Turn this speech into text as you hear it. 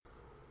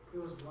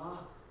It was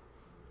love.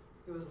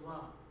 It was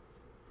love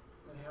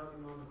that held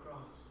him on the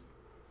cross.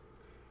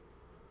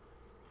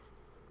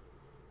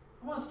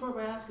 I want to start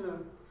by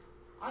asking,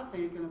 I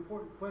think, an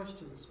important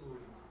question this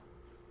morning.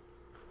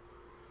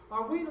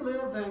 Are we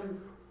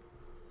living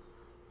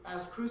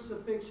as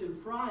Crucifixion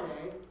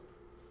Friday,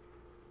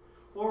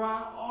 or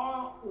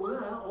are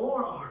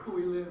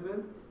we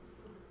living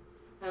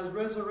as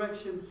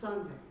Resurrection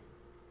Sunday?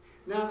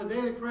 Now, in the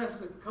Daily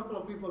Press, a couple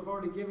of people have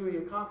already given me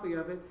a copy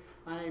of it.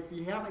 If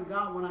you haven't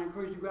got one, I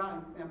encourage you to go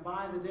out and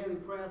buy the Daily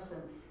Press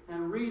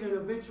and read an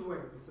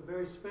obituary. It's a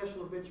very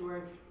special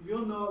obituary.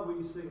 You'll know it when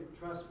you see it,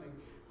 trust me.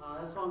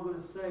 That's all I'm going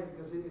to say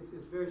because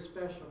it's very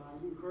special.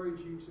 I encourage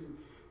you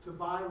to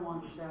buy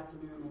one this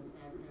afternoon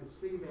and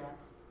see that.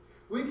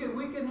 We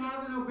could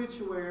have an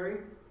obituary,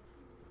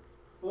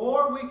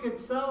 or we could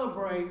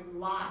celebrate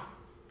life.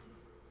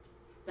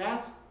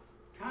 That's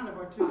kind of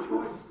our two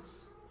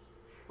choices.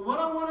 And what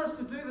I want us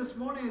to do this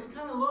morning is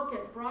kind of look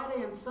at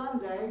Friday and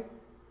Sunday,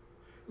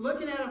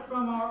 looking at it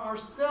from our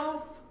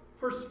self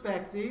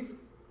perspective,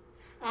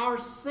 our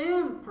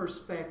sin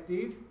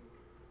perspective,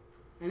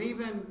 and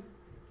even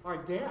our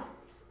death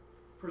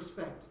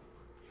perspective.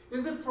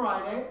 Is it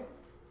Friday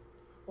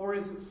or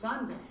is it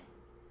Sunday?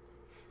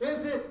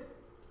 Is it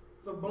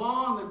the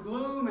blah and the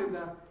gloom and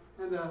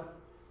the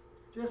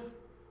just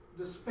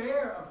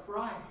despair of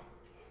Friday?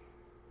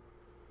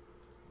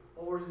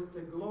 Or is it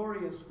the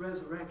glorious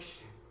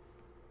resurrection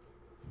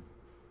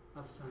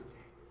of Sunday?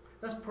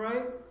 Let's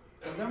pray,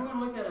 and then we're going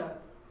to look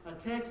at a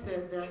text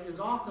that is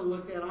often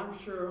looked at, I'm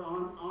sure,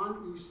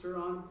 on Easter,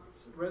 on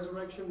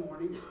Resurrection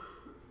morning.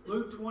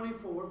 Luke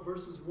 24,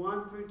 verses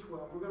 1 through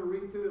 12. We're going to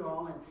read through it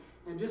all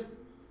and just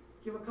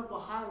give a couple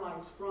of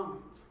highlights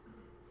from it.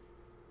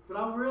 But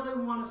I really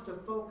want us to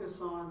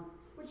focus on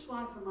which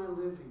life am I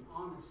living,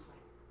 honestly?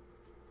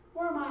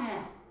 Where am I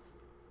at?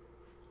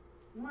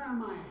 Where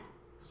am I at?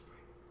 Let's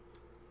pray.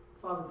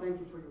 Father, thank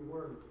you for your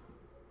word.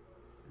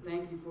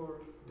 Thank you for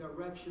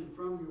direction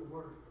from your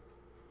word.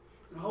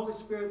 And Holy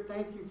Spirit,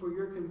 thank you for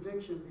your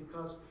conviction,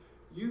 because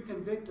you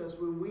convict us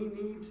when we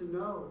need to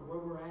know where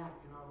we're at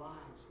in our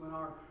lives, when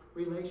our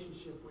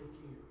relationship with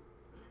you.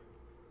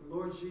 And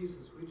Lord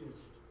Jesus, we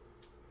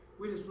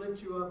just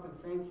lift you up and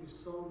thank you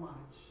so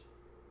much.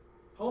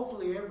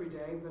 Hopefully every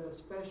day, but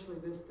especially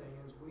this day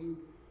as we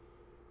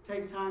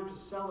take time to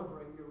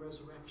celebrate your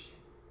resurrection.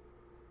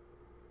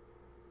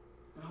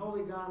 And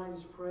Holy God, I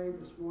just pray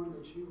this morning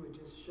that you would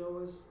just show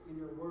us in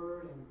your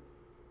word and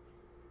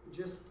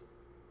just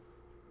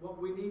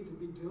what we need to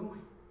be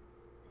doing.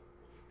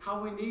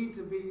 How we need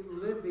to be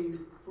living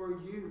for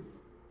you.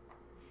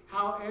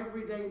 How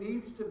every day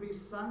needs to be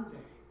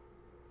Sunday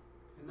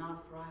and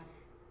not Friday.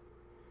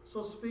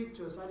 So speak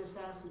to us. I just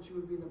ask that you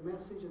would be the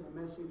message and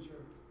the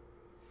messenger.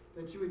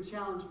 That you would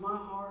challenge my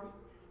heart,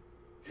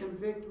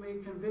 convict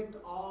me, convict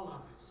all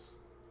of us.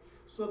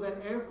 So that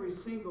every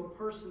single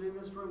person in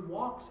this room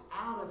walks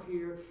out of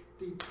here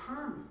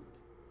determined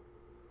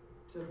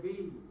to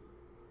be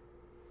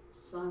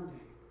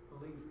Sunday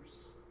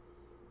believers.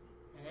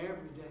 And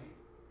every day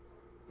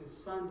is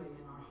Sunday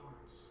in our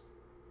hearts.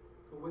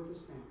 Go with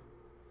us now.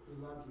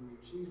 We love you. In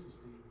Jesus'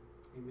 name,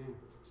 amen.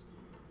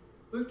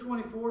 Luke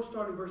 24,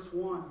 starting verse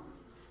 1.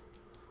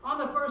 On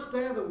the first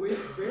day of the week,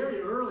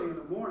 very early in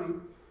the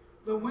morning,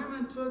 the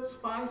women took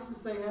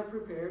spices they had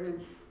prepared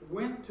and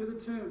went to the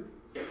tomb.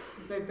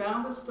 They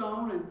found the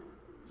stone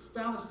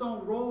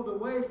rolled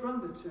away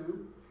from the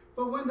tomb.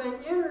 But when they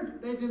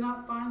entered, they did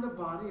not find the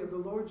body of the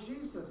Lord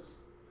Jesus.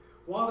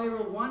 While they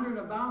were wondering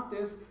about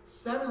this,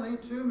 suddenly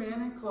two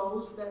men in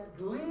clothes that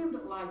gleamed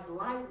like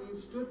lightning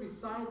stood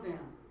beside them.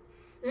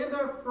 In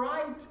their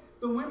fright,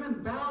 the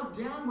women bowed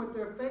down with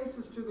their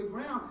faces to the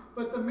ground.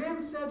 But the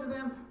men said to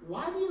them,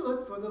 "Why do you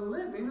look for the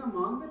living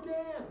among the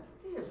dead?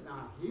 He is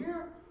not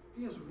here.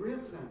 He is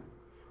risen.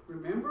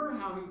 Remember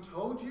how he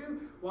told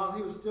you while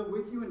he was still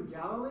with you in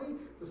Galilee?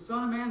 The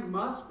Son of Man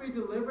must be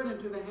delivered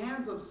into the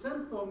hands of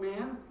sinful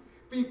men,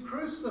 be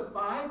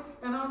crucified,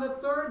 and on the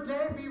third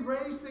day be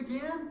raised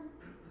again."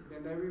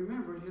 Then they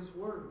remembered his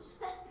words.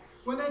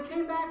 When they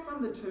came back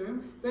from the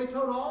tomb, they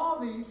told all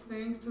these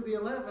things to the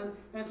 11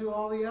 and to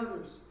all the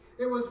others.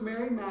 It was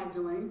Mary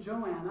Magdalene,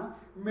 Joanna,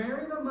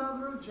 Mary the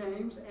mother of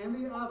James, and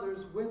the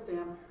others with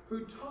them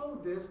who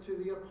told this to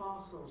the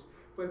apostles.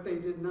 But they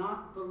did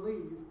not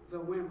believe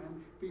the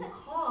women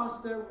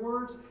because their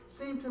words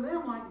seemed to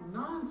them like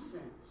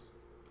nonsense.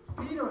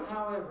 Peter,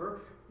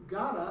 however,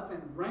 got up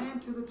and ran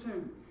to the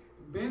tomb.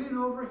 Bending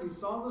over, he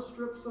saw the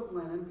strips of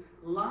linen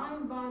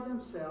lying by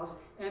themselves,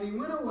 and he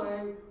went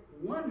away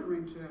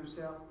wondering to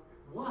himself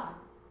what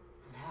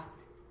had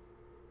happened.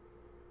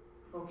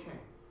 Okay,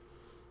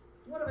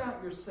 what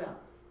about yourself?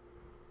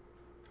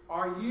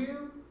 Are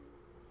you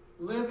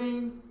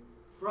living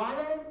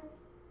Friday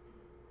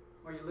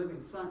or are you living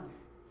Sunday?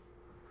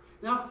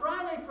 Now,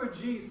 Friday for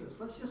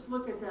Jesus, let's just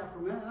look at that for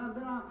a minute, and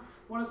then I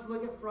want us to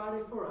look at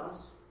Friday for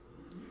us.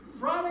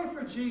 Friday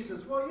for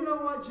Jesus. Well, you know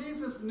what?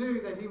 Jesus knew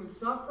that he would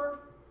suffer.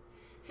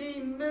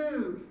 He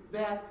knew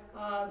that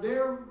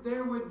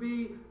there would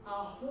be a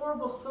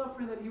horrible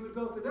suffering that he would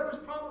go through. There was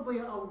probably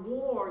a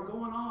war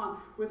going on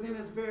within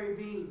his very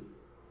being.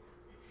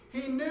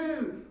 He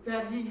knew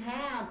that he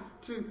had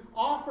to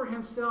offer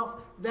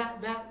himself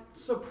that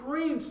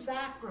supreme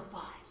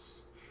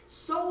sacrifice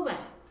so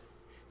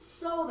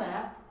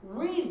that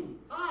we,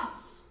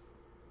 us,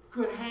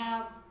 could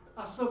have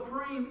a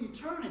supreme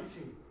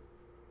eternity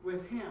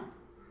with him,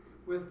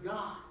 with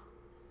God.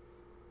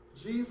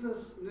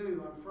 Jesus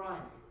knew on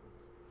Friday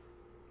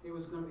it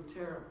was going to be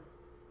terrible.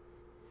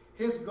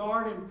 His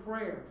garden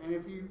prayer, and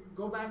if you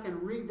go back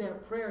and read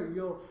that prayer,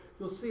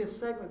 you'll see a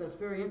segment that's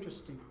very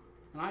interesting.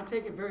 And I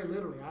take it very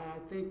literally. I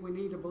think we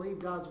need to believe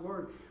God's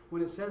word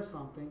when it says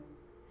something.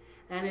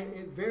 And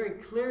it very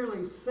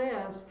clearly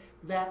says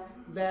that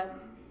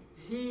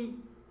he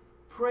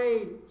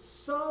prayed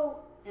so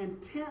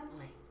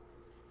intently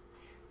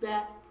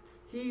that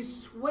he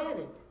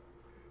sweated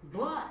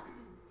blood.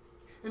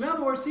 In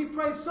other words, he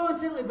prayed so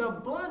intently the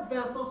blood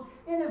vessels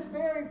in his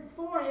very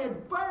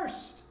forehead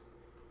burst.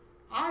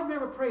 I've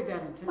never prayed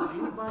that intently.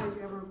 Anybody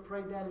ever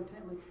prayed that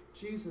intently?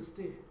 Jesus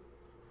did.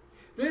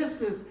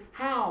 This is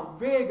how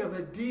big of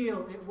a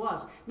deal it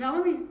was. Now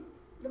let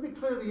me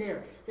clear the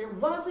air. It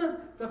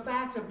wasn't the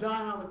fact of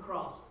dying on the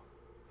cross.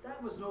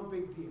 That was no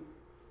big deal.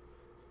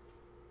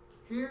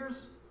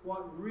 Here's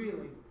what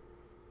really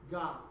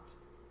got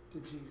to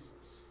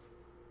Jesus.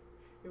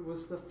 It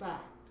was the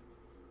fact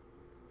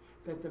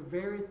that the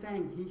very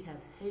thing he had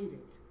hated,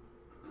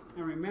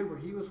 and remember,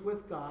 he was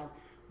with God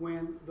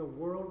when the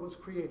world was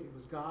created. It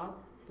was God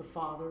the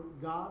Father,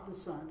 God the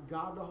Son,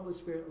 God the Holy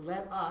Spirit.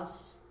 Let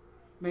us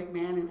make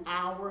man in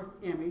our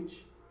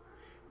image.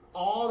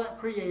 All that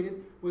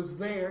created was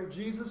there.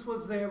 Jesus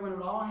was there when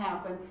it all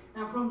happened.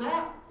 And from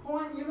that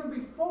point, even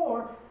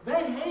before,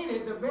 they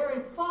hated the very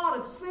thought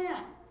of sin.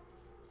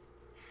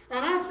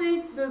 And I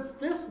think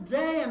this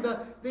day and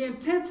the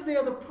intensity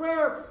of the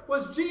prayer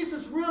was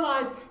Jesus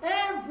realized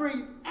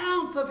every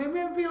ounce of him.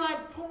 It would be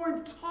like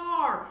pouring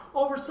tar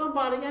over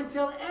somebody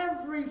until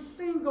every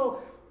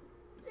single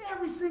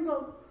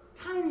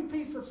tiny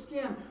piece of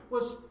skin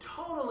was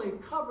totally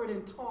covered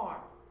in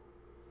tar.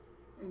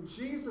 And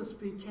Jesus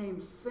became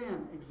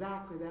sin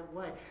exactly that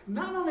way.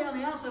 Not only on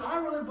the outside, I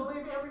really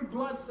believe every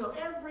blood cell,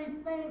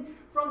 everything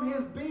from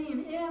his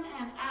being in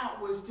and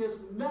out was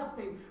just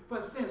nothing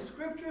but sin.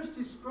 Scriptures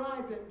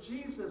describe that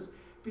Jesus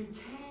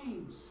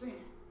became sin.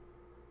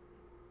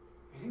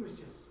 And he was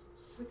just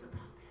sick about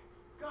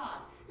that. God,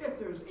 if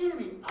there's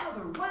any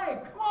other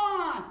way, come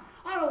on.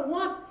 I don't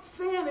want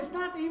sin. It's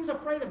not that he was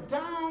afraid of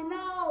dying.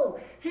 No.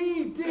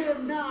 He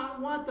did not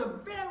want the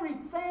very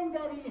thing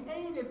that he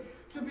hated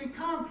to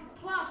become,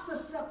 plus the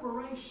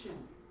separation.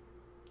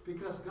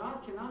 Because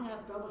God cannot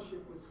have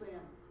fellowship with sin.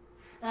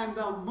 And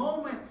the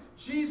moment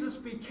Jesus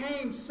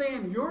became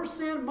sin, your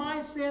sin,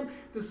 my sin,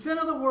 the sin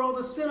of the world,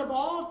 the sin of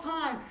all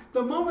time,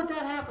 the moment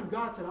that happened,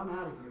 God said, I'm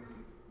out of here.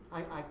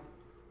 I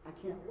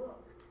can't look.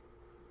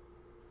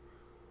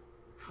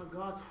 How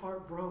God's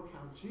heart broke, how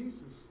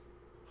Jesus'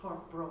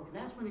 heart broke. And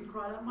that's when he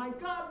cried out, my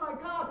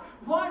God,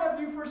 why have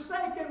you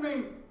forsaken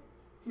me?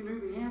 He knew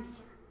the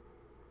answer.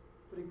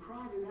 But he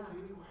cried it out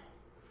anyway,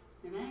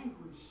 in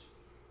anguish,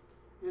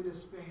 in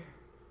despair.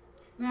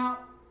 Now,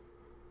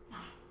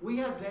 we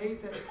have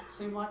days that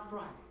seem like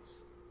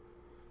Fridays.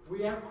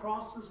 We have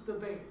crosses to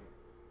bear.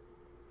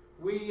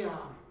 We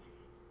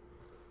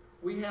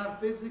have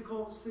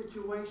physical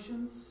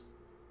situations,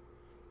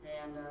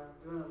 and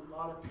doing a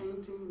lot of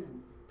painting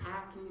and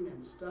packing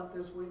and stuff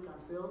this week.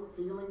 I'm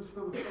feeling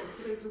some of those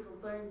physical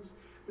things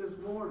this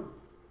morning.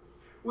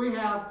 We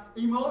have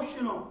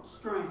emotional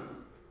strain.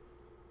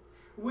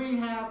 We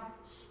have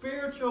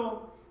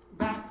spiritual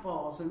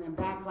backfalls and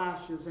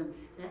backlashes,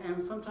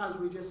 and sometimes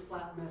we just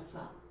flat mess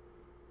up.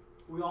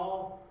 We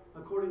all,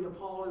 according to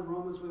Paul in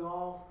Romans, we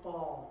all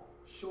fall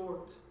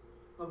short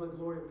of the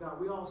glory of God.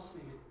 We all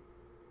sin.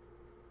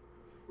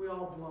 We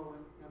all blow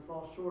it and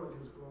fall short of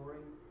his glory.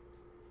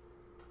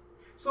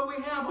 So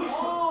we have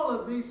all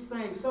of these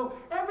things. So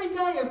every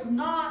day is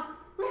not,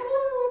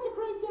 woohoo, it's a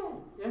great day.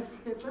 Yes,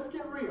 let's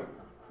get real.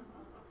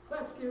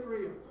 Let's get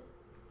real.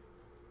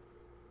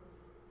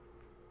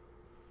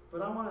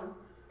 But I want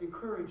to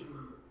encourage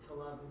you,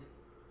 beloved,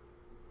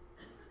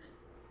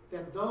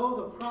 that though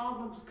the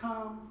problems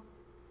come,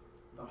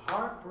 the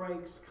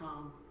heartbreaks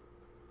come,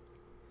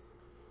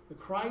 the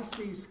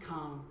crises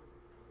come,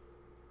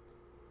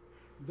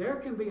 there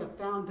can be a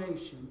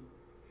foundation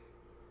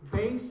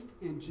based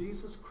in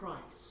Jesus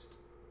Christ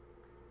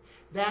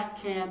that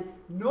can,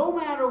 no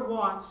matter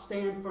what,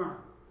 stand firm.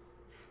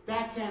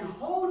 That can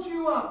hold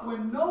you up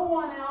when no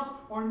one else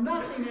or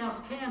nothing else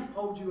can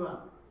hold you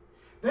up.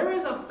 There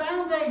is a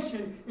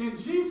foundation in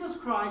Jesus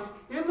Christ,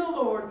 in the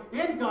Lord,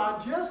 in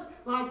God, just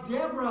like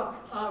Deborah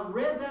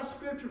read that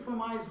scripture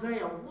from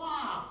Isaiah.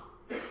 Wow!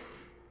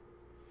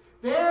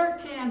 There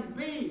can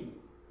be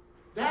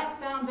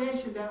that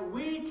foundation that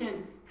we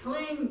can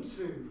cling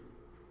to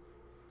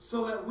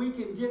so that we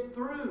can get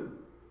through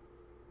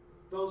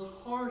those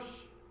harsh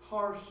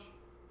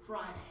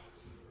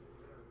Fridays.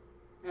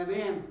 And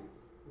then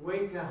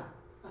Wake up.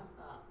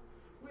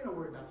 We don't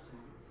worry about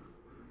Saturday.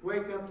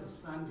 Wake up to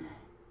Sunday.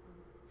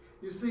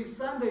 You see,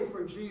 Sunday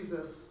for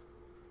Jesus,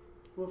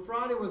 well,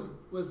 Friday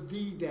was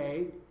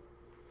D-Day.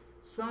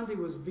 Sunday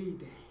was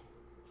V-Day.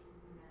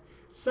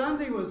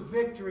 Sunday was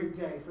victory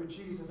day for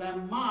Jesus.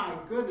 And my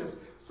goodness,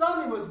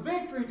 Sunday was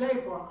victory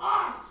day for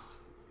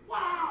us.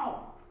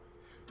 Wow!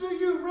 Do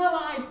you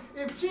realize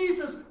if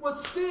Jesus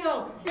was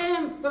still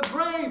in the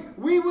grave,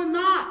 we would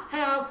not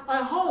have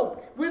a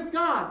hope with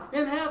God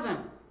in heaven?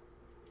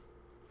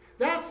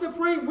 That's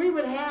supreme. We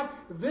would have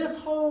this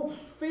whole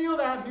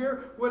field out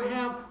here would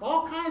have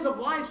all kinds of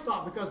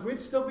livestock because we'd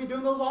still be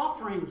doing those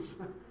offerings.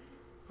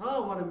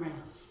 Oh, what a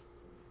mess.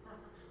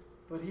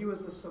 But he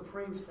was the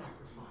supreme sacrifice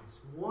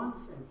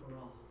once and for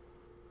all.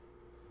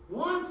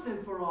 Once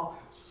and for all.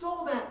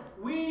 So that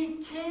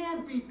we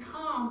can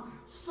become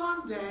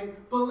Sunday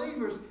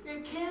believers.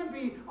 It can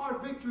be our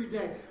victory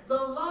day. The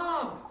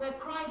love that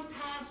Christ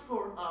has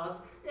for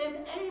us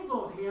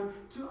enabled him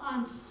to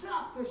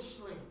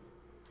unselfishly,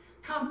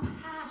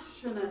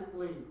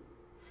 compassionately,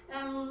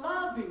 and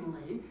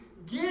lovingly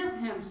give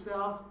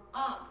himself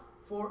up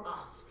for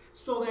us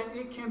so that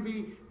it can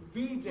be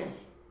V-Day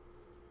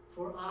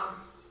for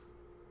us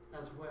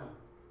as well.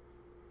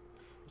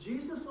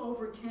 Jesus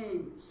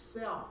overcame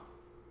self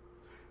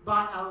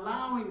by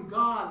allowing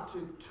God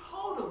to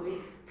totally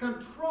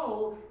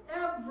control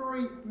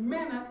every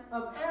minute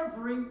of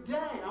every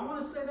day. I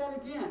want to say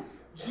that again.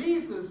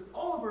 Jesus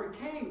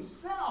overcame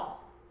self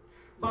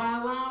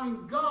by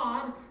allowing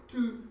God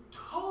to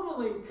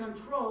totally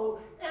control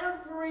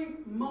every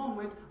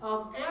moment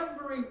of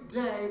every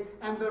day,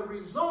 and the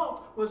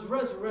result was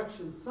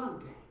Resurrection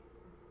Sunday.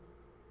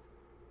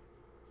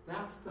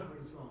 That's the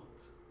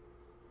result.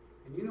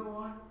 And you know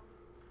what?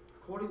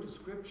 According to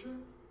Scripture,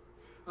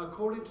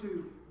 according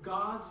to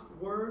God's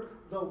Word,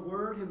 the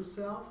Word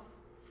Himself,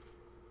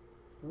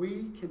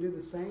 we can do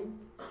the same.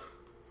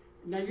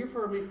 Now, you've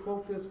heard me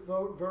quote this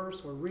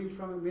verse or read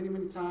from it many,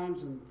 many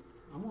times, and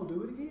I'm going to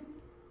do it again.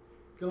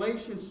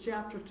 Galatians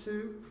chapter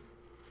 2,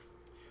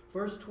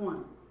 verse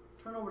 20.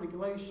 Turn over to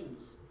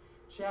Galatians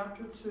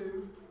chapter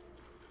 2,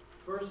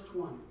 verse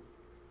 20.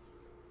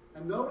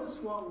 And notice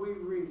what we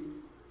read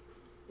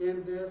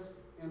in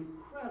this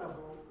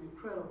incredible,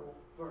 incredible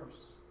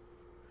verse.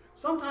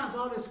 Sometimes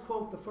I'll just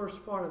quote the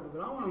first part of it,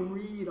 but I want to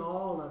read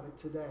all of it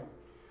today.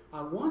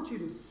 I want you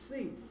to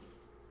see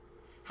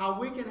how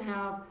we can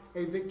have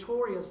a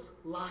victorious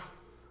life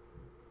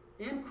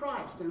in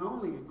Christ and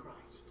only in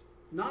Christ,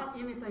 not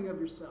anything of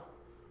yourself.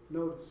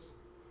 Notice,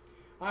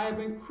 I have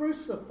been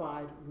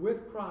crucified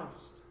with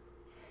Christ,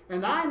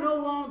 and I no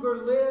longer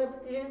live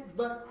in,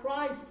 but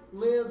Christ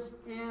lives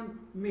in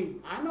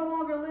me. I no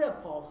longer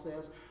live, Paul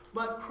says,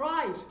 but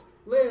Christ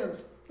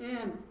lives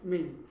in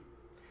me.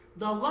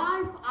 The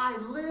life I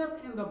live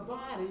in the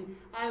body,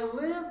 I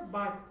live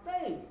by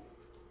faith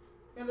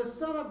in the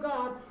Son of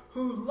God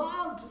who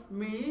loved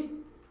me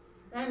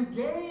and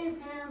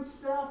gave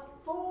himself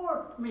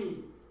for me.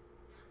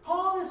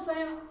 Paul is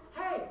saying,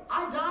 hey,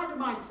 I died to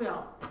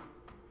myself.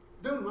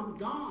 Boom, I'm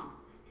gone.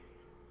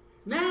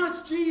 Now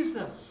it's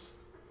Jesus.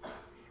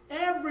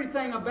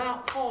 Everything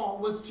about Paul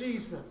was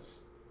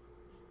Jesus.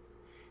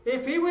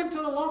 If he went to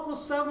the local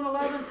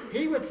 7-Eleven,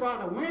 he would try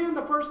to win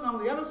the person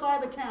on the other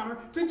side of the counter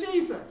to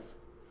Jesus.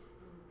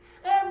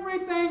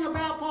 Everything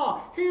about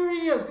Paul. Here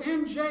he is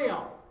in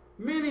jail.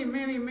 Many,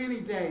 many,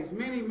 many days.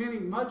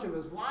 Much of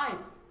his life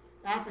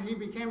after he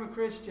became a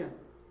Christian.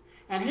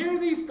 And here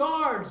these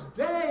guards,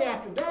 day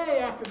after day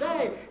after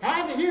day,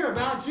 had to hear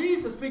about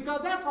Jesus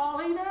because that's all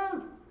he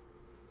knew.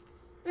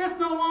 It's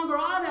no longer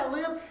I that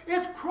live,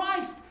 it's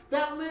Christ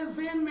that lives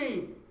in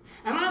me.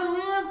 And I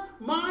live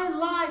my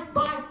life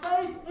by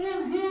faith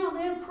in Him,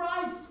 in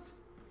Christ,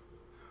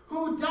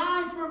 who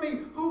died for me,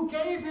 who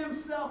gave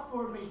Himself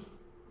for me.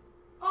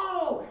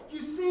 Oh,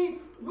 you see,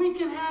 we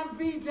can have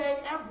V-Day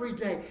every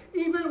day,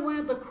 even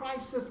when the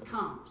crisis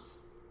comes.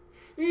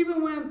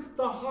 Even when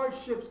the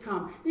hardships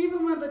come,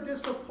 even when the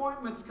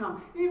disappointments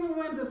come, even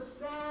when the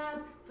sad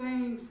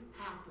things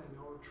happen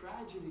or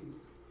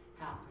tragedies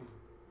happen,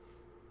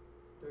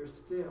 there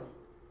still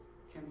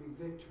can be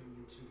victory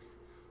in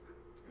Jesus.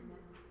 Amen.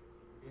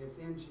 And it's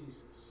in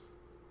Jesus.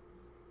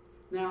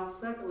 Now,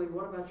 secondly,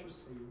 what about your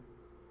sin?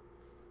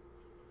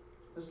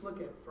 Let's look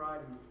at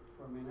Friday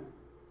for a minute.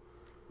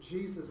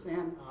 Jesus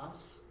and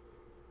us.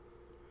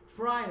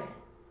 Friday.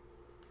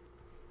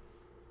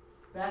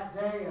 That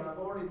day, I've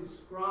already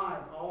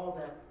described all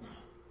that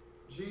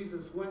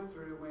Jesus went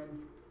through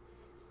when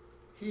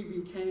He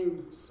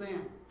became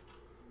sin.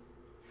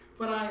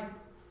 But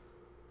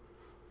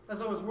as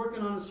I was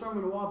working on a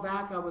sermon a while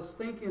back, I was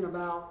thinking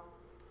about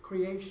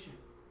creation.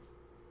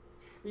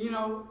 You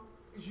know,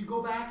 as you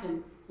go back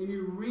and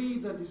you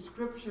read the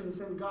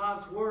descriptions in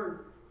God's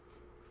Word,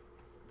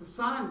 the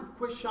sun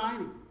quit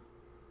shining.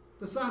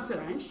 The sun said,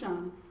 I ain't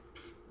shining.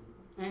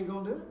 I ain't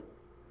going to do it.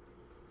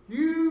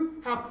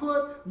 You have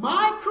put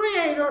my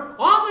Creator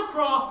on the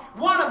cross.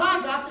 What have I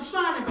got to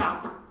shine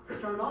about?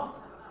 Turn it off.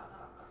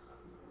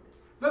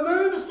 The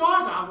moon, the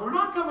stars? We're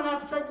not coming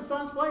out to take the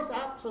sun's place.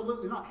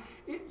 Absolutely not.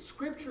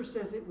 Scripture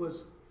says it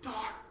was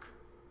dark.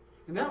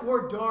 And that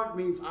word dark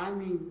means,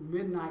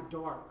 midnight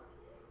dark,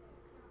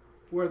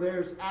 where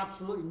there's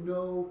absolutely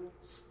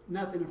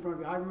nothing in front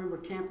of you. I remember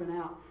camping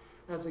out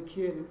as a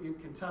kid in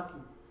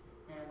Kentucky,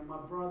 and my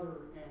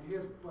brother and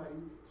his buddy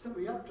sent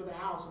me up to the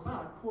house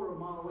about a quarter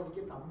mile away to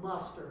get the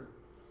mustard.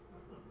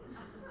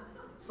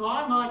 So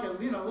I'm like a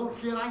little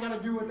kid. I got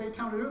to do what they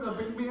tell me to do. They'll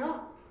beat me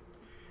up.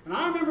 And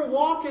I remember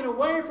walking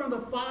away from the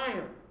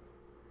fire,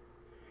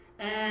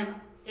 and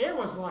it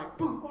was like,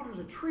 boom, there's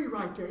a tree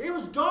right there. It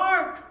was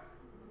dark.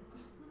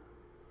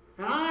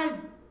 And I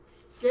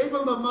gave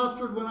them the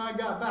mustard when I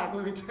got back,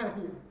 let me tell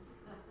you.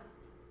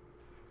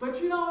 But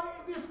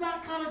it's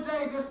that kind of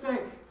day this day.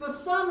 The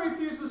sun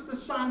refuses to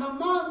shine. The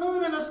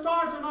moon and the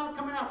stars are not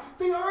coming out.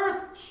 The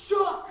earth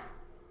shook.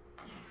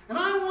 And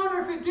I wonder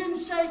if it didn't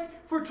shake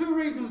for two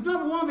reasons.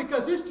 Number one,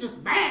 because it's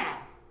just mad.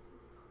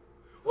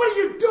 What are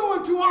you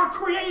doing to our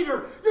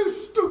Creator? You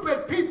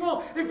stupid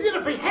people. If you'd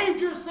have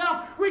behaved yourselves,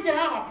 we could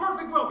have a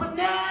perfect world. But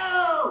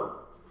no!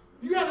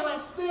 You had to let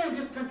sin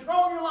just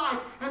control your life.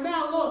 And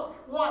now look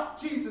what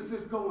Jesus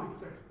is going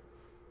through.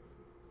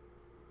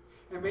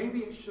 And maybe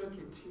it shook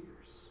in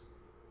tears.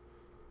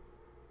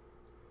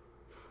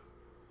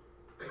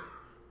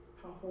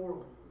 How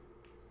horrible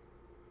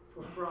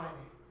for Friday.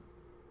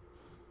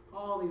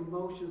 All the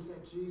emotions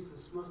that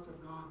Jesus must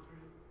have gone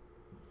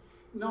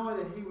through. Knowing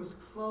that he was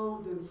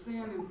clothed in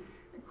sin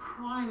and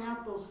crying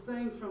out those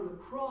things from the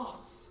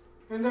cross.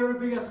 And there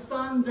would be a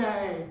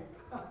Sunday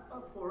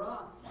for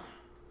us.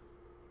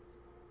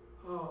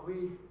 Oh,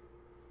 we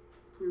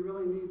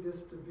really need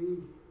this to be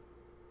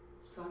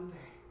Sunday.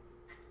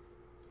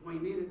 We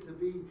need it to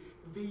be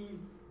the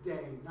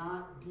day,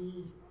 not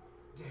the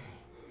day.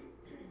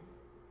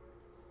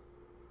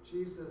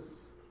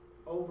 Jesus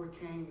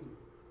overcame.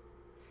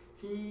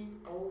 He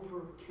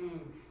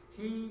overcame.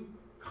 He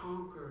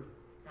conquered.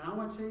 And I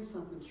want to tell you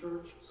something,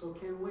 church. So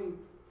can we.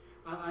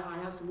 I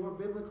have some more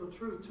biblical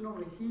truth. Turn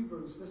over to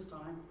Hebrews this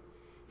time.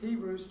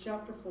 Hebrews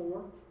chapter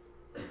 4.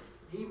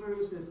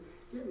 Hebrews is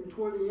getting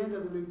toward the end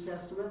of the New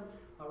Testament,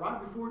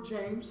 right before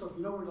James. So if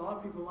you know where a lot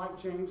of people like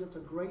James, that's a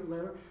great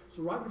letter.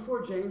 So right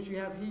before James, you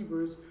have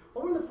Hebrews.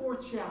 Over in the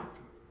fourth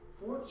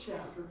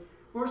chapter,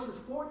 verses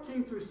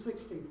 14 through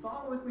 16.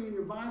 Follow with me in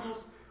your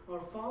Bibles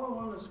or follow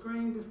on the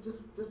screen. Just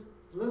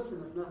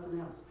listen if nothing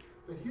else.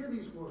 But hear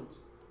these words.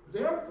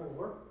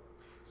 Therefore,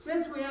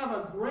 since we have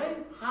a great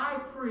high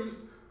priest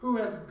who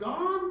has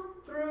gone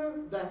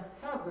through the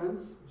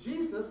heavens,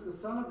 Jesus, the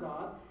Son of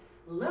God,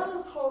 let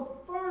us hold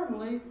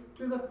firmly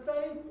to the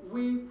faith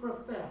we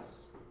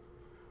profess.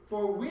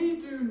 For we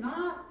do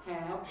not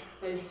have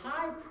a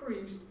high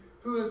priest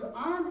who is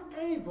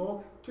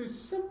unable to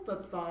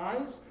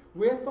sympathize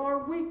with our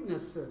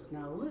weaknesses.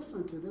 Now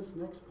listen to this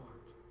next part.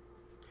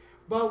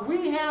 But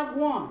we have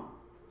one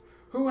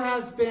who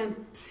has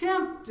been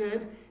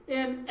tempted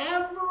in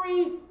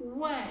every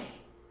way,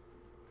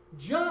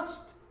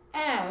 just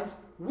as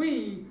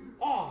we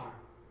are,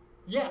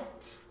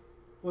 yet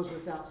was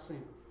without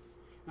sin.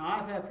 Now,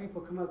 I've had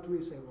people come up to me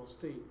and say, well,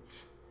 Steve,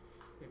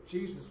 if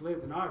Jesus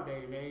lived in our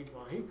day and age,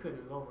 well, he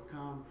couldn't have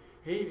overcome.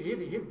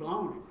 He'd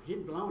blown it.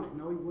 He'd blown it.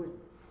 No, he wouldn't.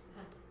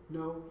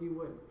 No, he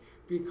wouldn't.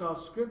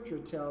 Because Scripture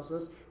tells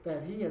us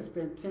that he has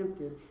been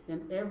tempted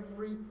in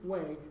every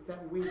way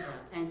that we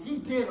have. And he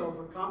did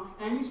overcome,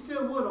 and he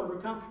still would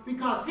overcome,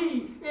 because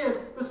he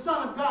is the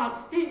Son of God.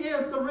 He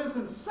is the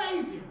risen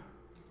Savior.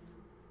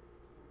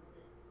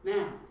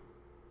 Now,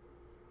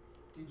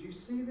 did you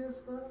see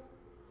this, though?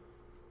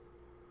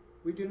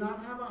 We do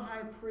not have a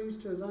high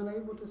priest who is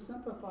unable to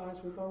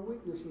sympathize with our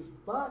weaknesses,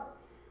 but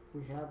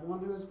we have one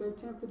who has been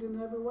tempted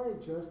in every way,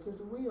 just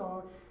as we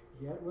are,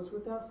 yet was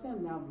without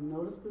sin. Now,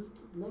 notice this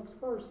next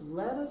verse.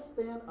 Let us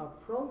then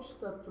approach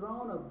the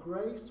throne of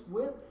grace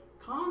with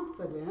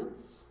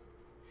confidence,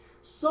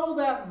 so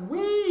that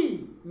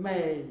we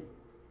may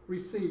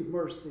receive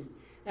mercy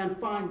and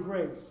find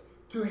grace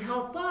to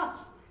help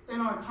us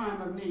in our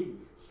time of need.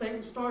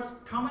 Satan starts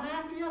coming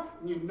after you,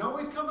 and you know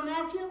he's coming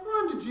after you.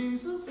 Run to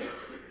Jesus.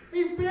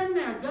 He's been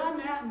there, done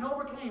that, and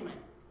overcame it.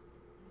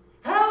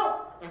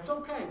 Help! That's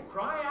okay.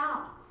 Cry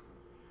out.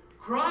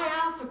 Cry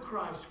out to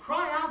Christ.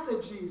 Cry out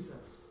to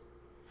Jesus.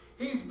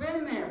 He's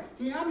been there.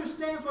 He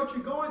understands what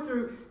you're going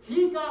through.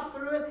 He got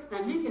through it,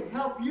 and he can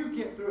help you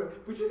get through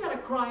it. But you got to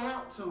cry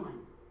out to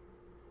him.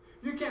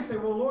 You can't say,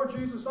 well, Lord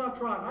Jesus, I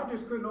tried. I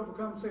just couldn't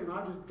overcome sin.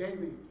 I just gave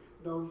in.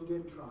 No, you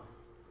didn't try.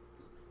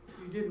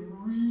 You didn't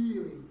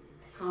really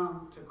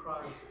come to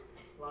Christ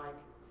like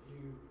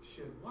you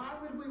should. Why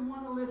would we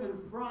want to live in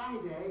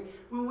Friday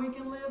when we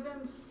can live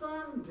in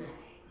Sunday?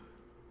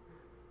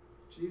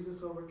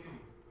 Jesus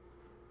overcame.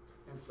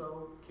 And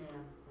so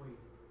can we.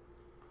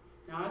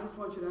 Now, I just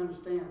want you to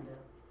understand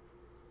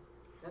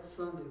that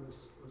Sunday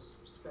was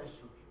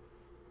special.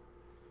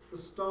 The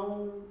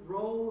stone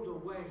rolled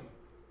away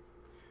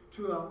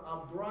to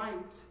a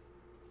bright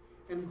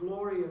and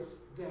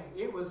glorious day.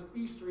 It was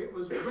Easter. It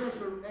was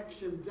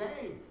Resurrection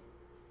Day.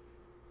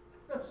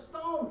 The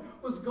stone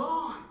was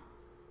gone.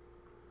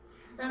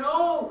 And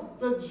oh,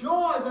 the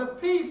joy, the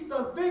peace,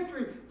 the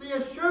victory, the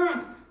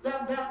assurance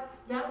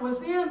that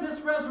was in this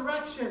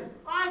resurrection.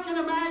 I can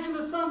imagine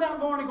the sun that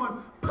morning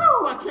going,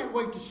 pooh, I can't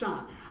wait to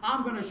shine.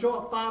 I'm going to show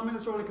up 5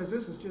 minutes early because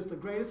this is just the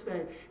greatest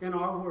day in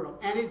our world.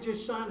 And it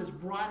just shined as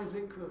bright as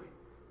it could.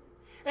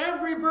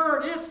 Every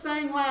bird, it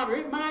sang louder.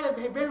 It might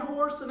have been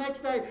hoarse the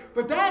next day,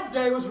 but that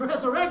day was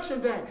Resurrection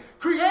Day.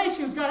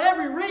 Creation's got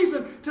every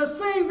reason to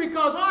sing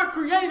because our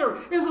Creator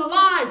is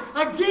alive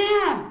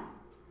again.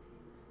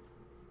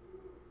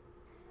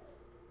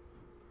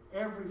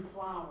 Every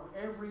flower,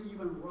 every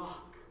even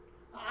rock.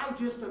 I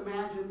just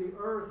imagine the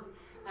earth,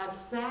 as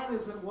sad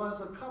as it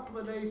was a couple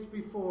of days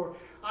before,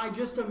 I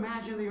just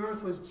imagine the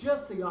earth was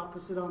just the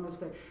opposite on this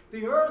day.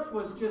 The earth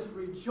was just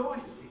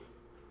rejoicing,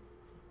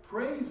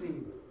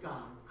 praising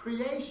God.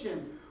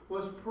 Creation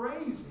was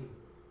praising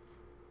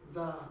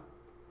the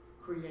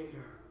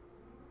Creator.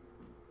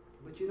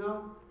 But you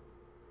know,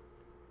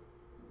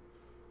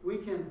 we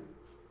can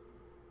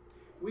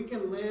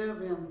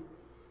live in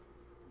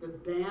the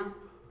damp,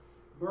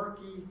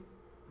 murky,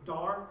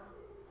 dark,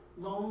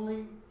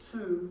 lonely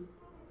tomb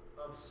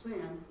of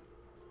sin.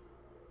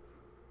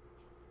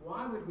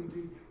 Why would we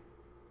do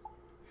that?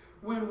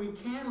 When we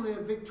can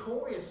live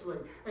victoriously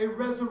a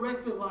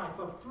resurrected life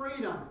of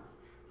freedom,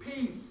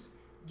 peace,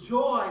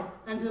 joy,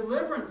 and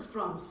deliverance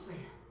from sin.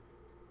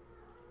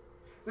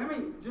 Let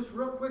me just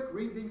real quick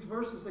read these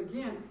verses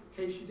again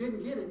in case you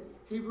didn't get it.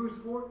 Hebrews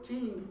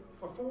 14,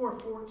 or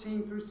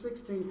 4:14 through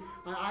 16.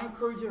 I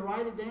encourage you to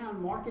write it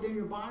down, mark it in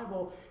your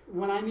Bible.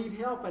 When I need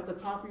help at the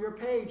top of your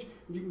page,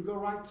 you can go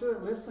right to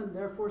it. Listen,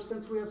 therefore,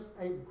 since we have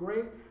a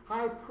great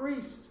high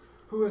priest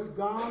who has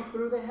gone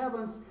through the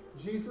heavens,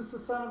 Jesus the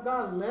Son of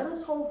God, let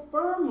us hold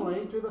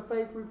firmly to the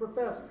faith we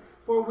profess.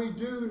 For we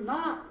do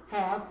not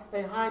have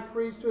a high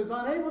priest who is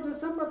unable to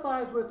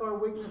sympathize with our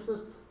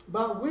weaknesses,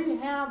 but we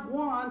have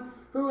one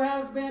who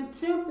has been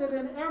tempted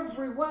in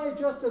every way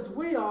just as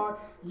we are,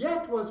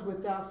 yet was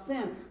without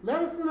sin.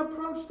 Let us then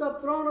approach the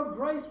throne of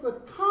grace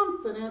with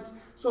confidence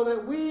so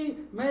that we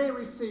may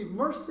receive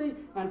mercy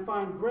and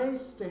find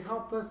grace to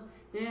help us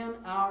in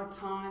our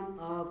time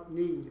of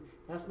need.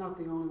 That's not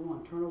the only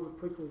one. Turn over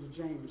quickly to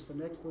James, the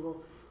next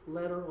little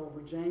letter over.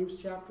 James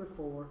chapter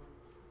 4.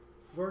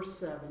 Verse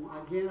 7,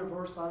 again a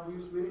verse I've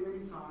used many, many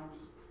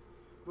times,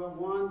 but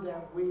one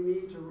that we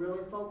need to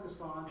really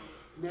focus on.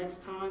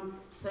 Next time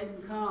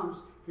Satan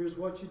comes, here's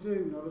what you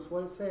do. Notice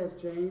what it says,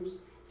 James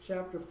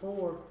chapter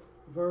 4,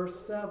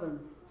 verse 7.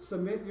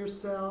 Submit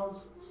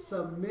yourselves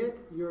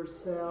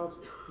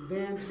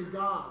then to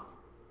God.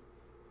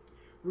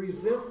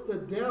 Resist the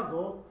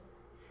devil,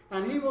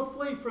 and he will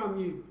flee from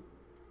you.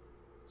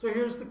 So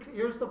here's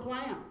the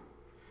plan.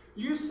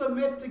 You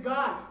submit to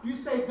God. You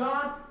say,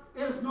 God,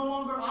 it is no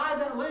longer I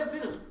that lives.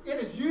 It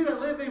is you that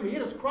live in me.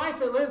 It is Christ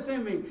that lives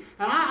in me. And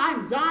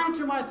I'm dying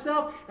to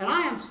myself, and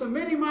I am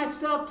submitting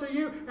myself to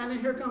you. And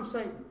then here comes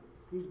Satan.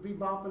 He's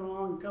bebopping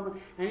along and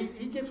coming. And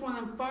he gets one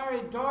of them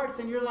fiery darts,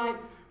 and you're like,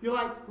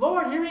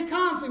 Lord, here he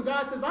comes. And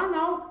God says, I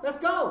know, let's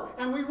go.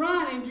 And we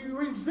run, and you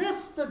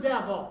resist the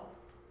devil.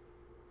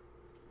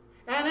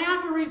 And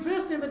after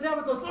resisting, the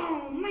devil goes,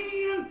 oh,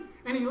 man.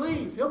 And he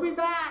leaves. He'll be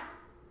back.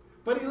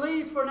 But he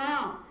leaves for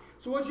now.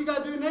 So what you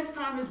got to do next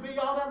time is be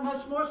all that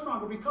much more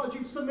stronger because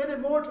you've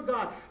submitted more to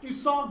God. You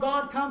saw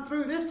God come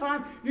through this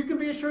time. You can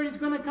be assured He's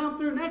going to come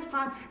through next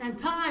time and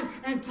time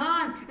and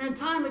time and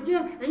time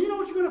again. And you know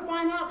what you're going to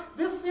find out?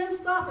 This sin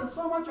stuff is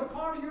so much a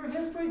part of your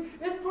history,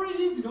 it's pretty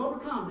easy to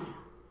overcome now.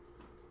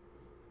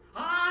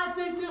 I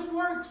think this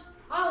works.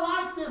 I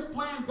like this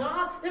plan,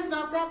 God. It's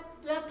not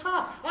that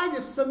tough. I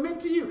just submit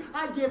to you.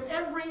 I give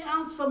every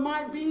ounce of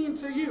my being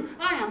to you.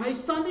 I am a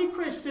Sunday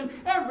Christian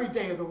every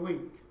day of the week.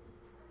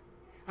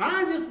 And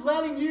I'm just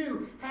letting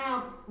you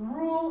have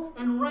rule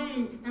and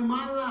reign in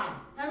my life.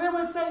 And then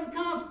when Satan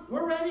comes,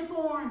 we're ready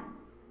for him.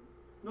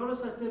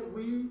 Notice I said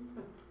we.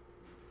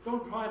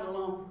 Don't try it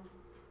alone.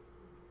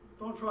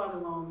 Don't try it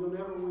alone. You'll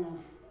never win.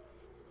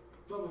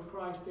 But with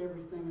Christ,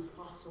 everything is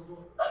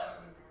possible.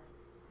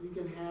 You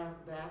can have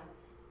that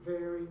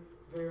very,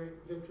 very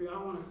victory. I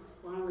want to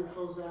finally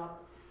close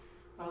out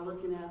by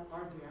looking at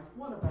our death.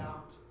 What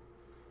about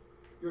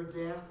your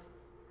death?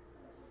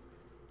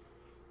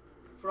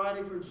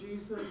 Friday for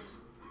Jesus.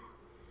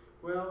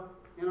 Well,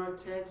 in our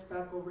text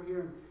back over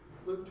here in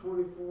Luke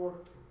 24,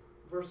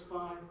 verse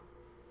 5.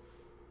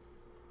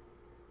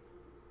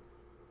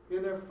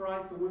 In their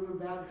fright, the women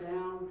bowed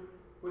down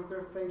with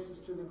their faces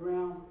to the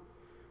ground.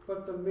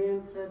 But the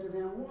men said to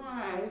them,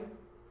 why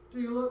do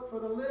you look for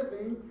the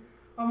living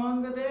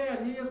among the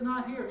dead? He is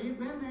not here. He'd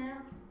been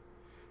there.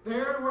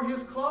 There were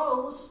his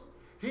clothes.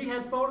 He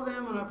had folded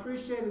them, and I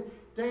appreciated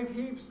Dave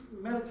Heap's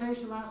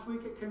meditation last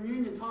week at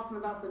communion talking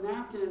about the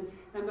napkin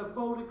and the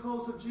folded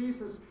clothes of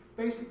Jesus,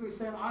 basically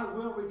saying, I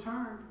will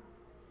return.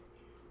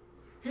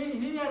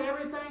 He had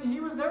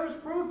everything. There was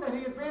proof that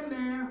he had been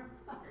there.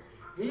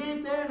 He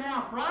ain't there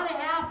now. Friday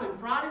happened.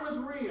 Friday was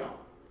real.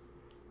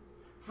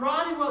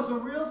 Friday was a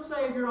real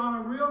Savior on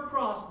a real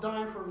cross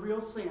dying for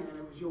real sin, and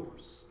it was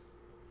yours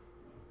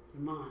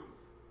and mine.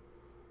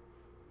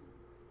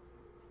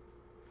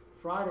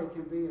 Friday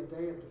can be a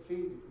day of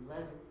defeat if you let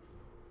it.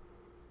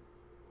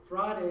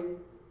 Friday,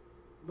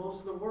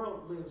 most of the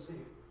world lives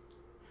in.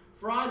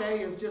 Friday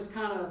is just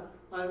kind of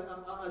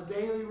a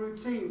daily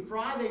routine.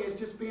 Friday is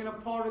just being a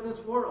part of this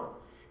world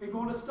and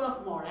going to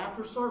Stuff Mart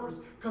after service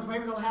because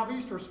maybe they'll have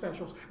Easter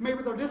specials.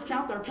 Maybe they'll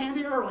discount their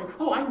candy early.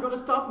 Oh, I can go to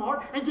Stuff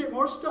Mart and get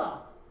more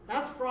stuff.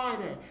 That's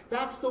Friday.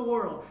 That's the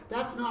world.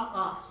 That's not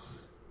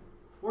us.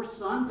 We're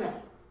Sunday.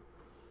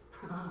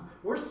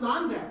 We're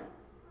Sunday.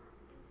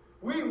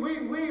 We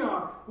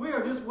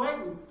are just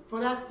waiting for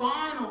that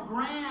final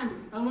grand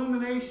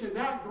illumination,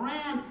 that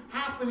grand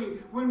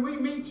happening when we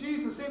meet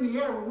Jesus in the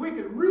air, when we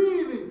can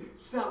really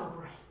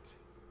celebrate.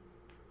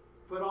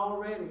 But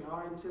already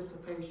our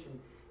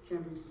anticipation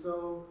can be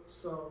so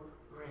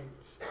great.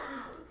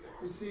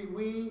 You see,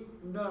 we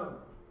know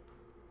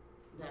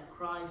that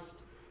Christ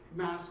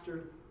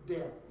mastered death.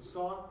 You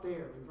saw it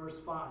there in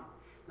verse 5.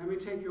 Let me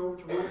take you over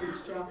to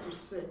Romans chapter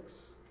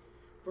 6,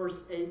 verse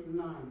 8 and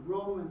 9.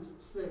 Romans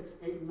 6,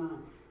 8 and 9.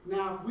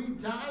 Now, if we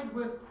died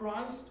with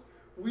Christ,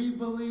 we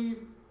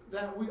believe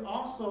that we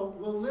also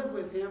will live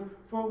with him,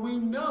 for we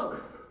know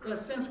that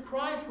since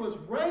Christ was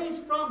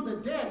raised from the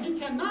dead, he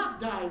cannot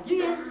die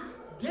again.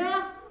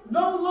 Death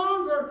no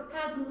longer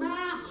has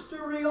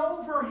mastery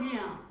over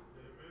him.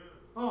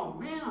 Oh,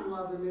 man, I'm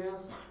loving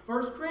this.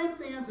 1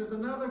 Corinthians is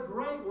another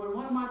great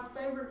one of my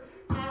favorite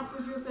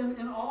passages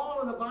in all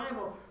of the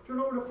Bible. Turn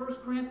over to 1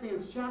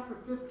 Corinthians chapter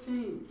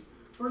 15.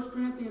 1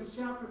 Corinthians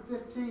chapter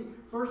 15,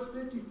 verse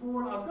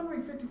 54. I was going to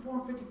read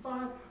 54 and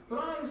 55, but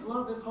I just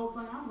love this whole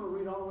thing. I'm going to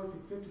read all the way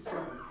through 57.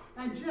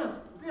 And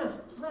just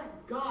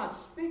let God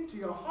speak to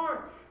your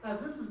heart as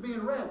this is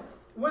being read.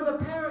 When the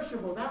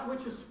perishable, that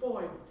which is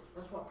spoiled,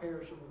 that's what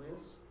perishable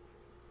is.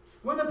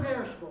 When the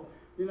perishable,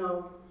 you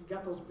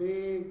got those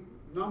big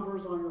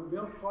numbers on your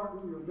milk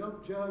carton, your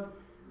milk jug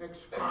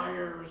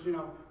expires,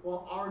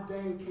 Well, our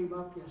day came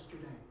up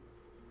yesterday,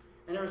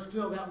 and there was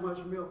still that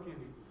much milk in it.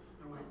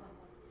 I'm like,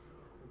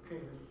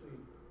 okay, let's see.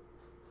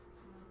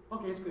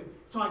 Okay, it's good.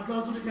 So I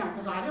guzzled it down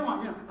because I didn't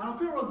want, I don't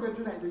feel real good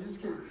today. No,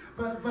 just kidding.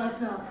 But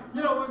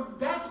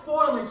that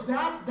spoilage,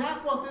 that's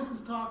what this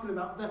is talking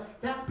about,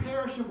 that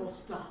perishable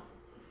stuff.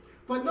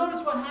 But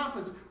notice what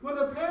happens. When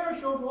the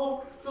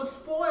perishable, the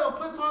spoil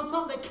puts on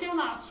something that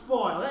cannot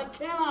spoil.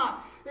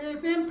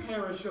 It's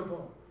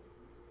imperishable.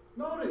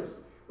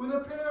 Notice, when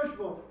the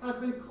perishable has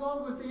been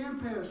clothed with the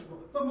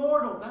imperishable, the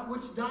mortal, that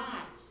which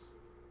dies,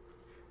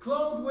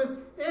 clothed with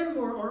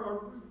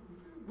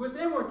with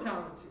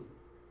immortality.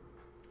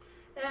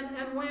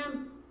 And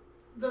when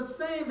the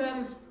saying that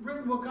is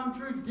written will come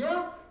true,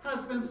 death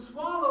has been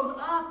swallowed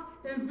up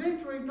in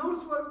victory.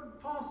 Notice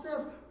what Paul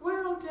says,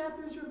 where, O death,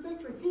 is your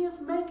victory? He is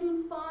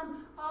making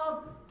fun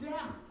of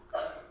death.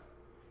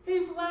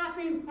 He's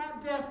laughing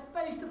at death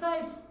face to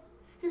face.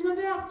 He's going,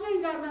 death, you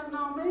ain't got nothing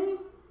on me.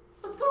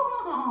 What's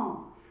going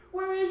on?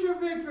 Where is your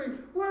victory?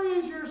 Where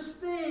is your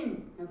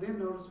sting? And then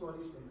notice what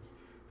he says.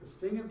 The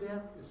sting of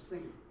death is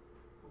sin.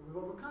 Well, we've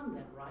overcome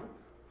that, right?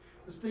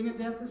 The sting of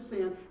death is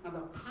sin, and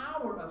the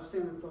power of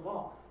sin is the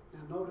law.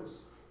 Now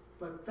notice,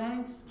 but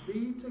thanks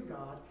be to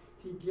God,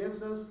 he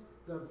gives us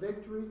the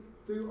victory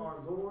through our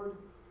Lord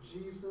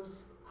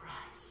Jesus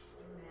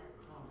Christ. Amen.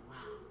 Oh,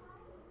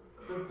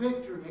 wow. The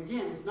victory,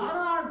 again, it's not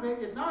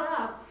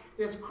us,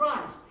 it's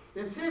Christ.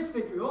 It's his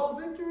victory. Oh,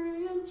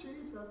 victory in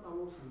Jesus. I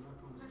won't sing, I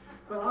promise.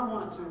 But I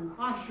want to.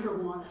 I sure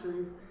want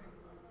to.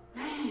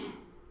 Man,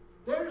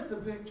 there's the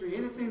victory,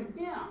 and it's in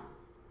him.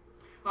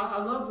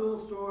 I love the little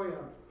story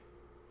of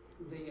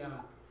the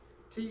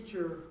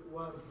teacher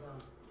was,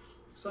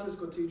 Sunday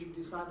school teacher,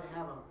 decided to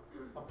have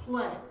a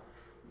play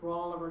for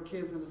all of her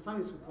kids in the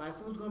Sunday school class.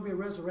 It was going to be a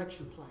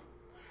resurrection play.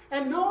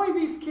 And knowing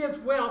these kids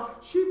well,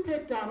 she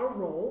picked out a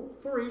role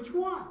for each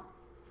one.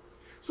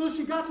 So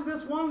she got to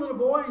this one little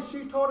boy, and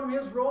she told him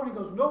his role, and he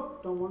goes,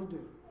 nope, don't want to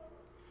do it.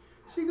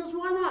 She goes,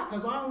 why not?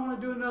 Because I want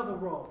to do another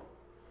role.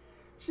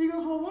 She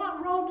goes, well,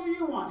 what role do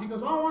you want? He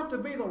goes, I want to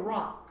be the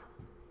Rock.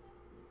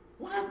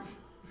 What?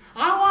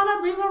 I want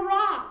to be the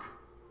Rock.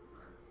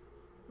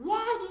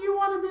 Why do you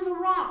want to be the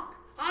Rock?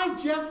 I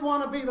just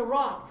want to be the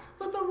Rock.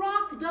 But the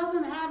Rock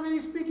doesn't have any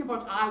speaking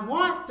parts. I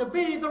want to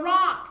be the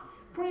Rock.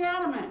 Pretty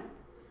adamant.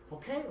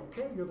 Okay,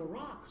 you're the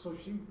Rock. So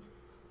she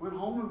went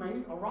home and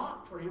made a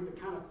rock for him to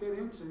kind of fit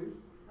into.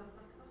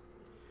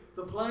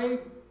 The play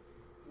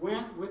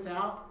went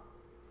without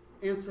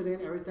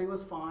incident. Everything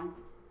was fine.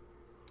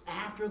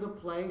 After the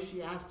play,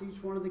 she asked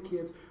each one of the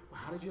kids, well,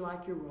 how did you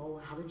like your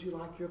role? How did you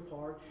like your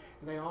part?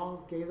 And they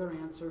all gave their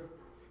answer.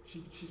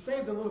 She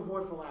saved the little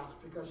boy for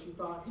last because she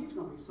thought he's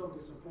going to be so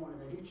disappointed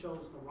that he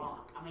chose the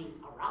Rock. I mean,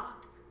 a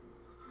rock.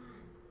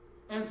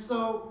 And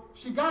so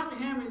she got to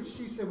him and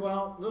she said,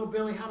 well, little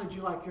Billy, how did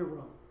you like your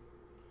role?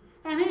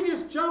 And he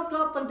just jumped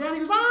up and down. He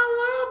goes,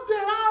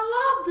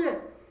 I loved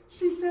it.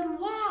 She said,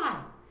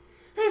 why?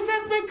 He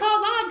says, because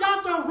I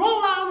got to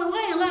roll out of the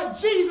way and let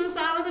Jesus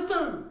out of the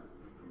tomb.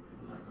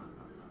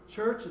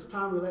 Church, it's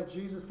time we let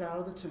Jesus out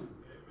of the tomb.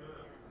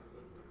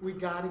 We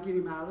got to get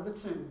him out of the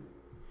tomb.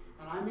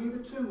 And I mean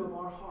the tomb of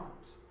our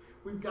heart.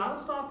 We've got to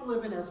stop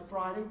living as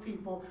Friday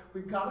people.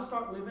 We've got to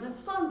start living as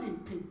Sunday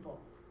people.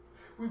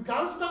 We've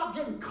got to stop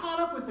getting caught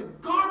up with the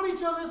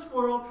garbage of this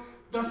world,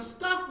 the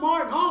stuff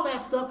marked, all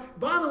that stuff.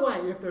 By the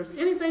way, if there's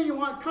anything you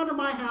want, come to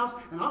my house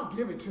and I'll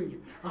give it to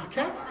you.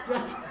 Okay?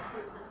 Just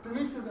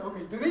Denise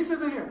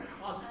isn't here.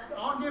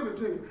 I'll give it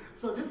to you.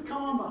 So just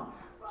come on by.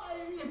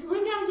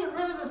 We got to get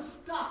rid of the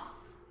stuff.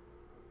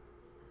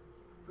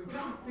 We've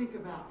got to think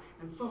about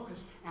and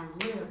focus and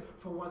live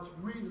for what's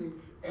really,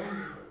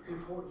 really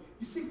important.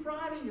 You see,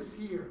 Friday is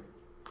here.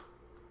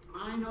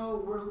 I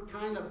know we're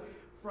kind of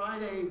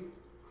Friday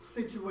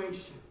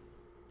situation.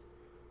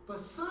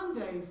 But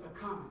Sundays are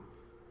coming.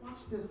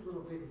 Watch this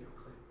little video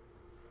clip.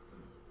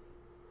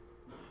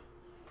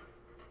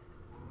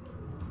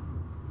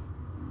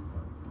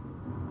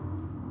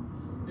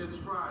 It's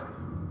Friday.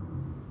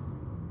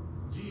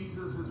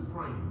 Jesus is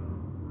praying.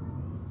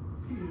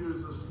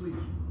 Peter's asleep.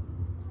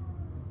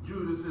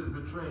 Judas is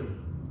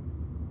betraying.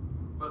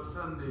 But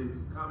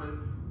Sunday's coming.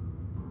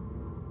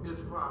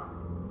 It's Friday.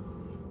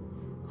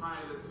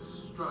 Pilate's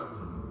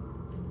struggling.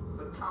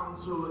 The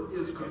council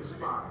is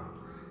conspiring.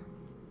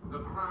 The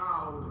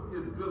crowd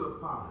is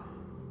vilifying.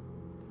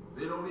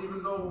 They don't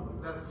even know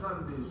that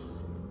Sunday's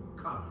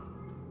coming.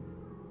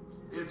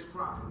 It's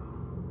Friday.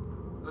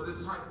 The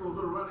disciples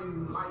are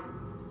running like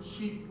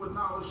sheep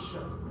without a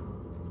shepherd.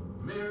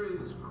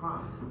 Mary's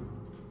crying.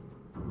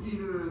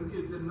 Peter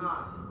is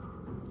denying.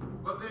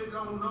 But they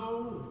don't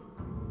know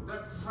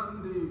that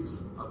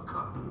Sundays are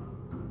coming.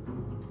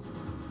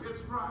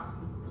 It's Friday.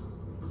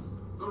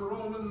 The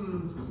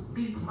Romans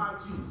beat my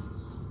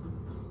Jesus.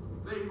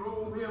 They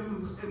robe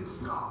him in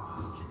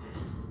scarlet.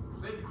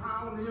 They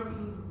crown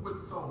him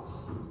with thorns.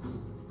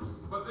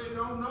 But they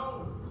don't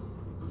know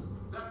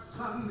that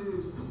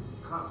Sunday's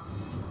coming.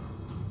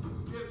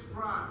 It's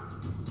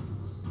Friday.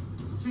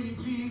 See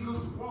Jesus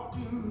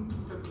walking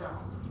to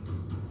Calvary.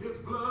 His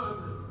blood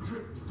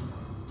dripping.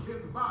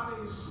 His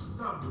body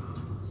stumbling.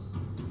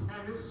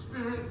 And his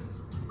spirit's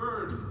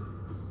burdened.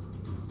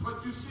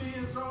 But you see,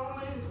 it's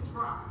only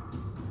Friday.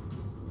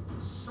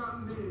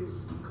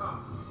 Sunday's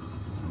coming.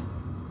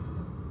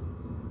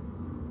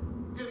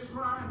 It's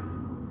Friday.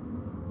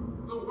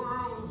 The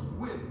world's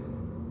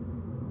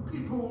winning.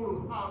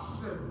 People are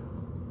sinning.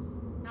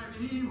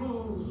 And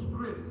evil's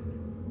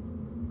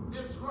grinning.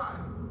 It's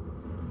Friday.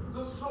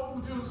 The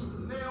soldiers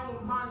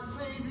nailed my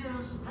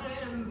Savior's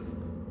hands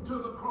to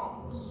the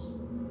cross.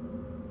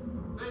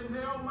 They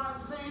nailed my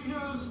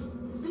Savior's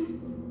feet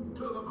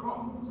to the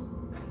cross.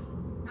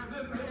 And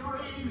then they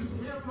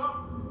raised him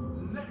up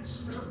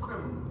next to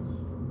criminals.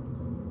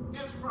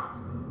 It's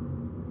Friday.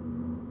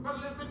 But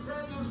let me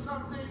tell you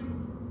something.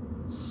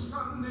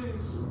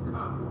 Sunday's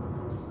coming.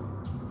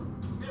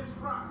 It's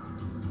Friday.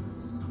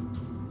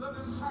 The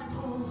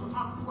disciples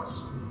are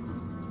questioning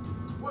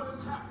what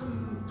has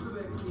happened to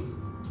their king.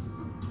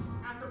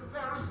 And the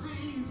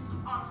Pharisees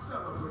are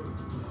celebrating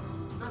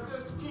that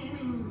their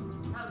scheming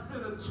has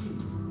been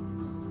achieved.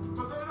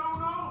 But they don't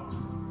know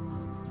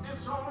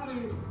it's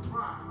only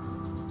Friday.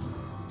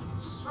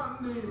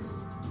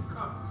 Sunday's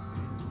coming.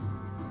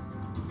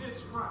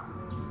 It's Friday.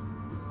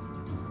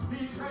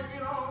 He's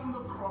hanging on the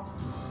cross,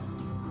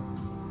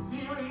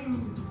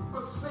 feeling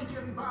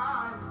forsaken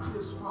by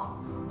his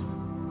Father,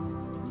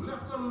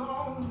 left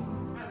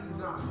alone and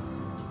dying.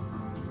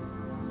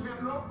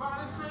 Can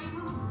nobody save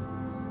him?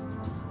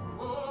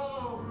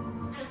 Oh,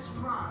 it's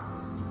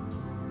Friday,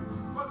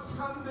 but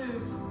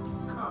Sunday's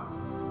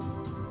coming.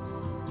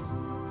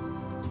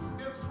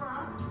 It's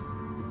Friday.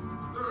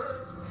 The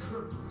earth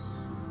trembles.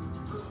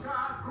 The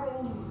sky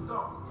grows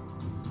dark.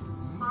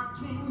 My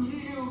King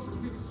yields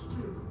his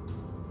spirit.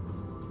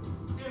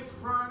 It's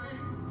Friday.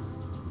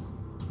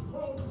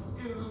 Hope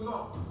is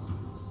lost.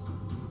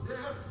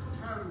 Death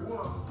has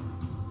won.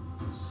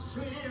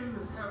 Sin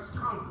has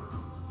conquered.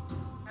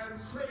 And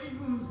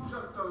Satan's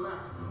just a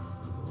laugh.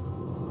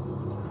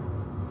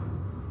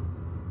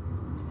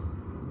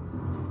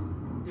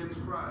 It's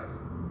Friday.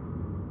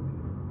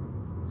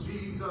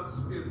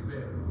 Jesus is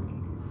buried.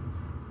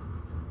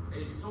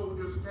 A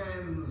soldier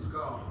stands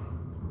guard.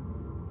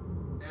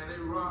 And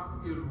a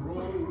rock is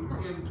rolled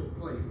into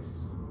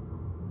place.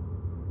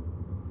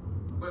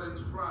 But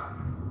it's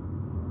Friday.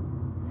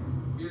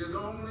 It is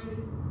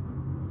only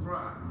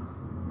Friday.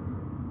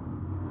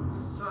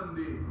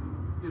 Sunday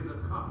is a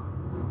coming.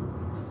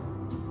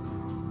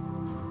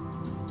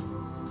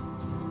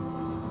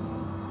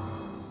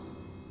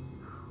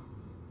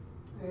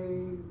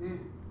 Amen.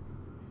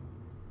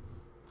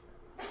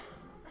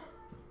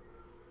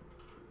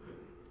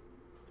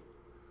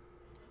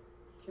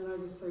 Can I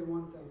just say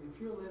one thing?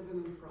 If you're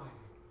living in Friday,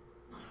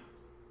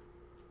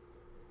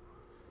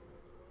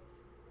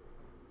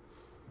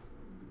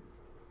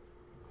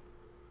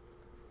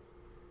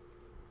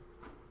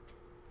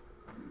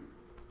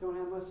 don't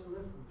have much to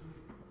live for.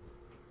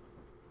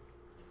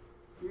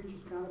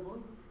 Future's kind of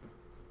bleak.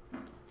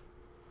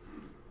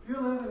 If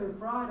you're living in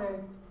Friday,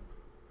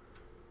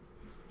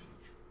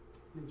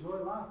 enjoy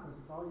life because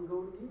it's all you're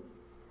going to get.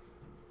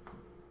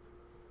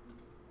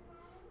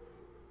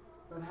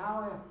 But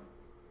however,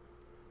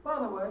 By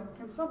the way,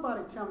 can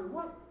somebody tell me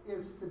what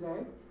is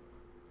today?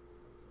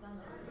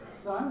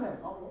 Sunday.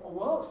 Oh,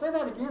 whoa, say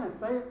that again and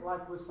say it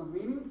like with some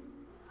meaning.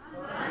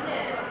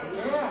 Sunday.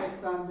 Yeah, it's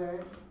Sunday.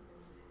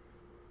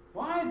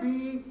 Why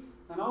be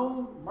an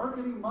old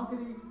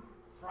muckety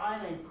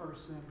Friday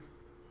person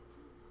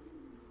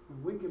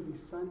when we can be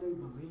Sunday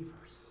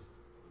believers?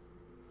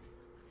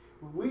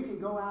 When we can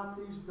go out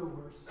these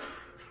doors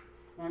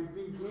and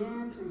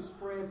begin to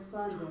spread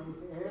Sunday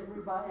to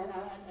everybody,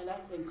 and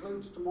that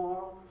includes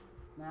tomorrow.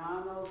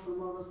 Now, I know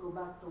some of us go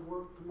back to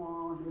work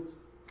tomorrow, and it's,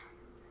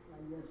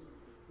 I guess,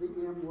 the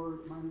M word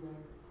Monday.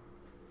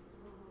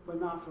 But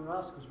not for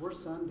us, because we're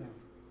Sunday.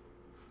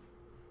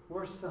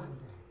 We're Sunday.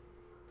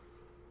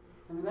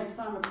 And the next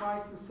time a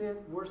crisis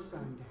hit, we're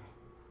Sunday.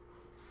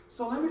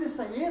 So let me just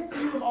say, if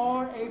you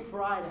are a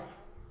Friday,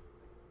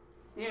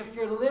 if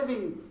you're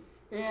living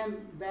in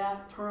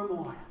that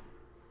turmoil,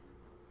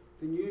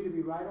 then you need to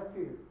be right up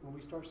here when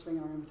we start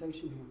singing our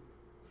invitation hymn.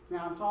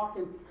 Now, I'm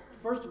talking,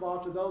 first of all,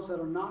 to those that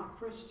are not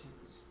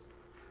Christians.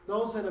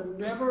 Those that have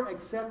never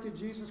accepted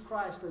Jesus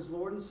Christ as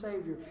Lord and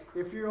Savior.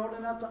 If you're old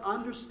enough to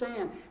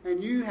understand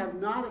and you have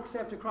not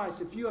accepted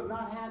Christ, if you have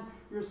not had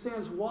your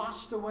sins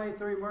washed away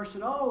through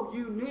immersion, oh,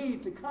 you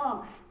need to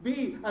come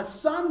be a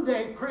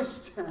Sunday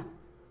Christian.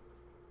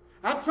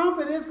 That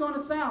trumpet is going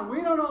to sound.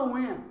 We don't know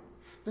when.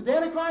 The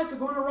dead in Christ are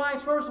going to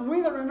rise first, and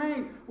we that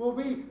remain will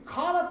be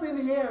caught up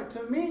in the air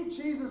to meet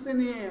Jesus in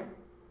the air.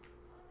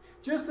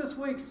 Just this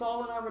week,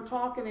 Saul and I were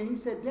talking, and he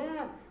said,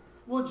 Dad,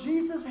 will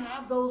Jesus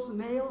have those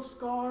nail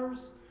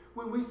scars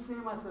when we see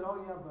him? I said,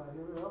 oh, yeah, buddy,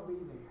 they'll be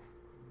there.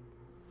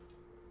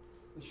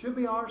 It should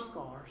be our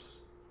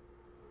scars,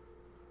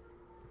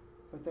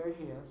 but they're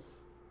his.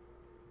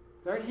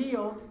 They're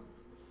healed,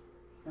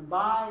 and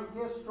by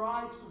his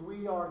stripes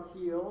we are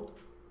healed.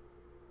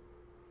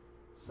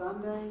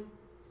 Sunday,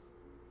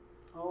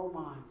 oh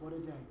my, what a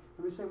day.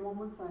 Let me say one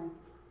more thing.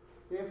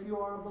 If you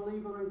are a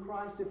believer in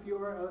Christ, if you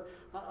are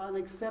an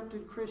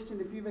accepted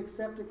Christian, if you've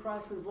accepted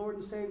Christ as Lord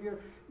and Savior,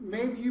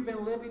 maybe you've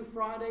been living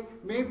Friday,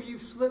 maybe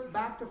you've slipped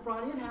back to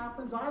Friday. It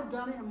happens. I've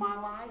done it in my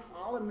life.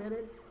 I'll admit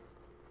it.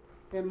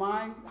 In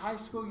my high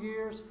school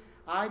years,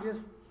 I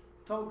just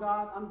told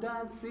God, I'm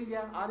done. See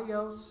ya.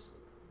 Adios.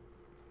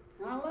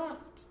 And I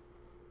left.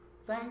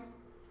 Thank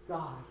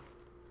God.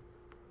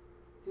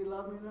 He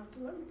loved me enough to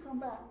let me come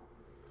back.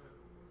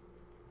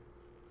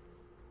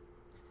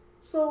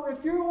 So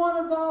if you're one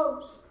of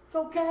those, it's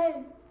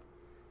okay.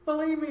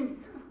 Believe me,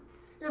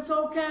 it's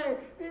okay.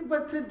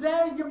 But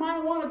today you might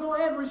want to go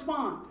ahead and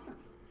respond.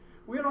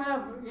 We don't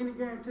have any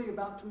guarantee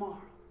about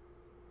tomorrow.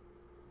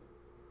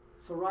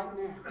 So right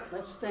now,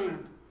 let's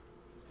stand.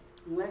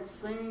 Let's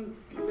sing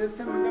this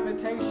hymn of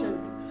invitation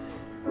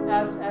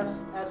as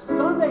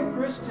Sunday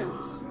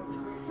Christians.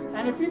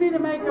 And if you need to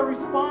make a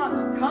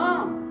response,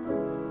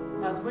 come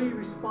as we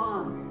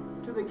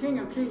respond to the King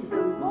of Kings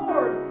and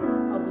Lord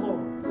of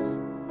Lords.